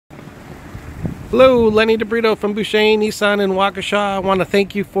Hello, Lenny DiBrito from Boucher Nissan in Waukesha. I want to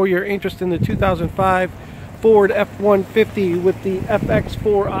thank you for your interest in the 2005 Ford F150 with the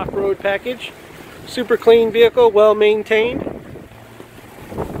FX4 off-road package. Super clean vehicle, well maintained.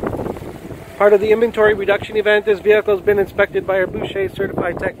 Part of the inventory reduction event, this vehicle has been inspected by our Boucher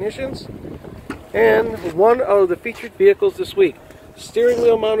certified technicians. And one of the featured vehicles this week. Steering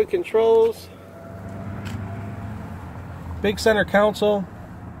wheel mounted controls, big center console,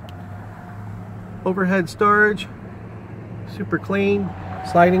 overhead storage, super clean,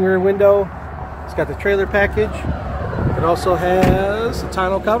 sliding rear window. It's got the trailer package. It also has a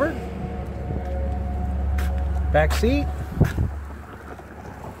tonneau cover, back seat,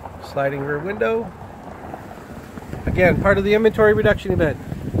 sliding rear window. Again, part of the inventory reduction event.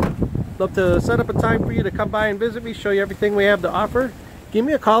 Love to set up a time for you to come by and visit me, show you everything we have to offer. Give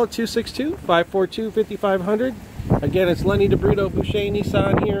me a call at 262-542-5500. Again, it's Lenny DiBrito, Boucher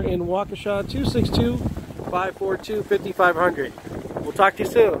Nissan here in Waukesha, 262-542-5500. We'll talk to you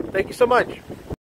soon. Thank you so much.